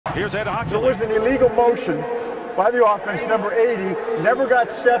Here's Ed Ockerly. There was an illegal motion by the offense, number 80, never got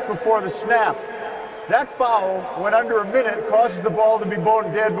set before the snap. That foul, when under a minute, causes the ball to be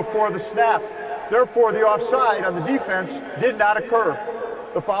bone dead before the snap. Therefore, the offside on the defense did not occur.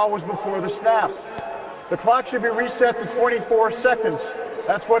 The foul was before the snap. The clock should be reset to 24 seconds.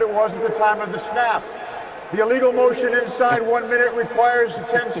 That's what it was at the time of the snap. The illegal motion inside 1 minute requires a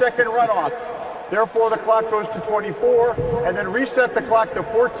 10-second runoff. Therefore, the clock goes to 24, and then reset the clock to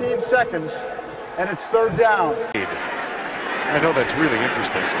 14 seconds, and it's third down. I know that's really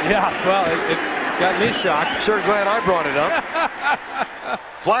interesting. Yeah, well, it's got me shocked. Sure glad I brought it up.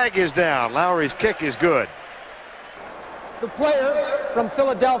 Flag is down. Lowry's kick is good. The player from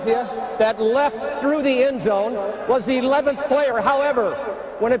Philadelphia that left through the end zone was the 11th player. However,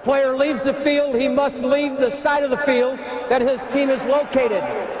 when a player leaves the field, he must leave the side of the field that his team is located.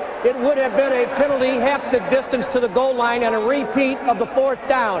 It would have been a penalty half the distance to the goal line and a repeat of the fourth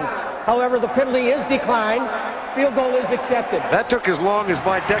down. However, the penalty is declined. Field goal is accepted. That took as long as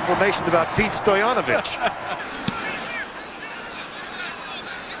my declamation about Pete Stoyanovich.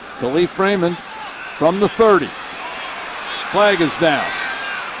 Kalif Raymond from the 30. Flag is down.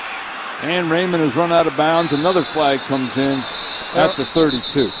 And Raymond has run out of bounds. Another flag comes in at the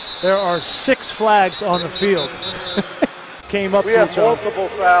 32. There are 6 flags on the field. Came up. We have multiple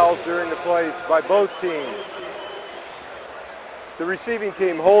fouls during the plays by both teams. The receiving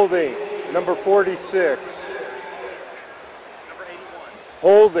team holding number 46.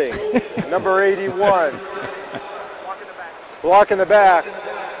 Holding number 81. Block in the back,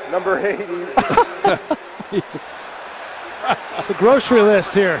 number 80. It's a grocery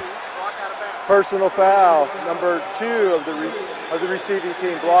list here. Personal foul, number 2 of the receiving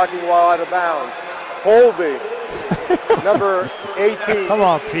team, blocking while out of bounds. Holding, number 18. Come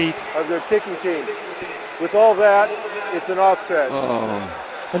on, Pete. Of the kicking team. With all that, it's an offset. Oh.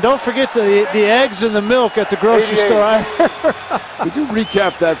 And don't forget the eggs and the milk at the grocery 88. store. Would you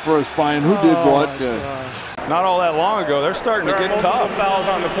recap that for us, Brian? Who did what? Not all that long ago. They're starting to get tough. Fouls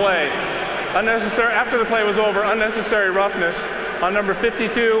on the play. Unnecessary, after the play was over, unnecessary roughness on number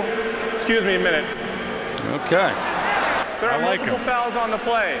 52. Excuse me a minute. Okay. There are multiple fouls on the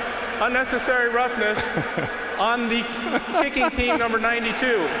play. Unnecessary roughness on the kicking team, number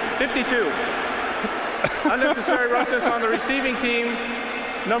 92. 52. Unnecessary roughness on the receiving team,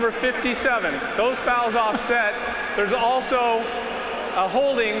 number 57. Those fouls offset. There's also a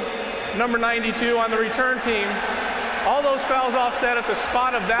holding, number 92, on the return team. All those fouls offset at the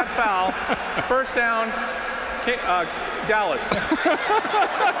spot of that foul. First down, Dallas.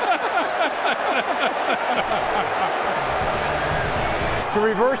 To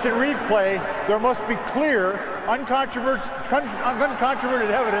reverse and replay, there must be clear, uncontroverted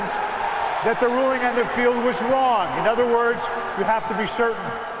evidence that the ruling on the field was wrong. In other words, you have to be certain.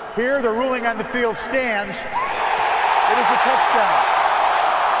 Here, the ruling on the field stands. It is a touchdown.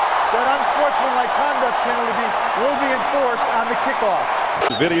 That unsportsmanlike conduct penalty will be enforced on the kickoff.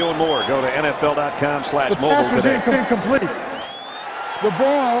 Video and more. Go to NFL.com/mobile today. The pass was incomplete. The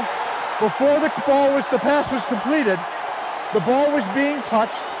ball, before the pass was completed, the ball was being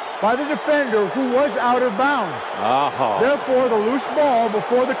touched by the defender who was out of bounds. Therefore, the loose ball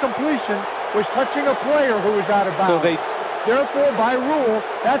before the completion was touching a player who was out of bounds. Therefore, by rule,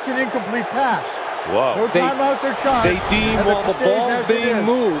 that's an incomplete pass. Whoa. No timeouts are charged. They deem while the ball's being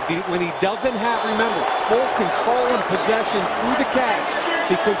moved. When he doesn't have, remember, full control and possession through the catch,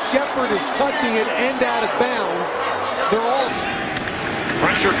 because Shepard is touching it and out of bounds, they're all...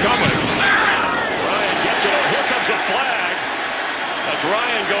 Pressure coming. Ryan gets it. Here comes a flag. As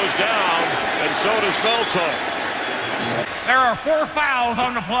Ryan goes down, and so does Felton. There are 4 fouls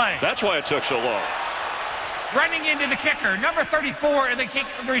on the play. That's why it took so long. Running into the kicker, number 34 of the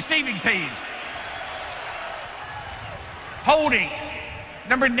receiving team. Holding,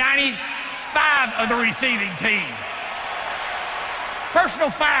 number 95 of the receiving team. Personal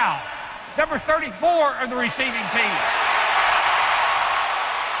foul, number 34 of the receiving team.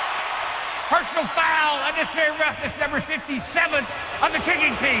 Personal foul, unnecessary roughness, number 57 of the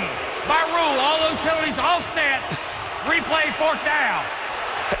kicking team. By rule, all those penalties offset. Replay, fourth down.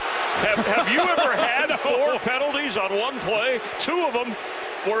 Have you ever had 4 penalties on one play? 2 of them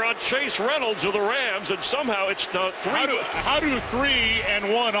were on Chase Reynolds of the Rams, and somehow it's not 3. How do 3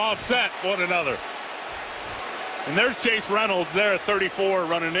 and 1 offset one another? And there's Chase Reynolds there at 34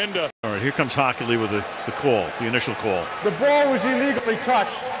 running into. All right, here comes Hockley with the call, the initial call. The ball was illegally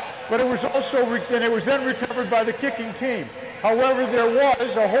touched, but it was also then recovered by the kicking team. However, there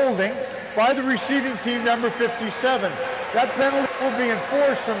was a holding by the receiving team, number 57. That penalty will be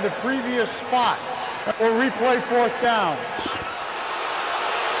enforced from the previous spot. And we'll replay fourth down.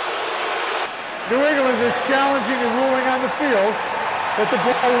 New England is challenging the ruling on the field that the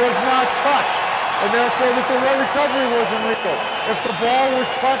ball was not touched, and therefore that the recovery wasn't legal. If the ball was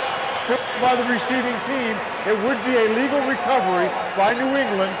touched first by the receiving team, it would be a legal recovery by New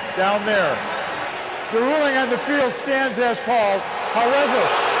England down there. The ruling on the field stands as called. However,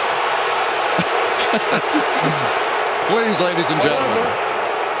 please, ladies and gentlemen,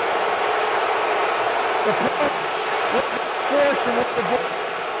 the force and what the ball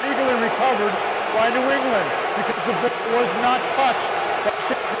legally recovered by New England because the ball was not touched by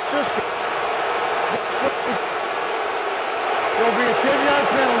San Francisco. There will be a 10-yard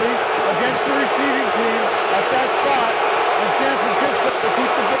penalty against the receiving team at that spot, and San Francisco will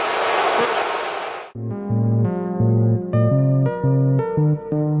keep the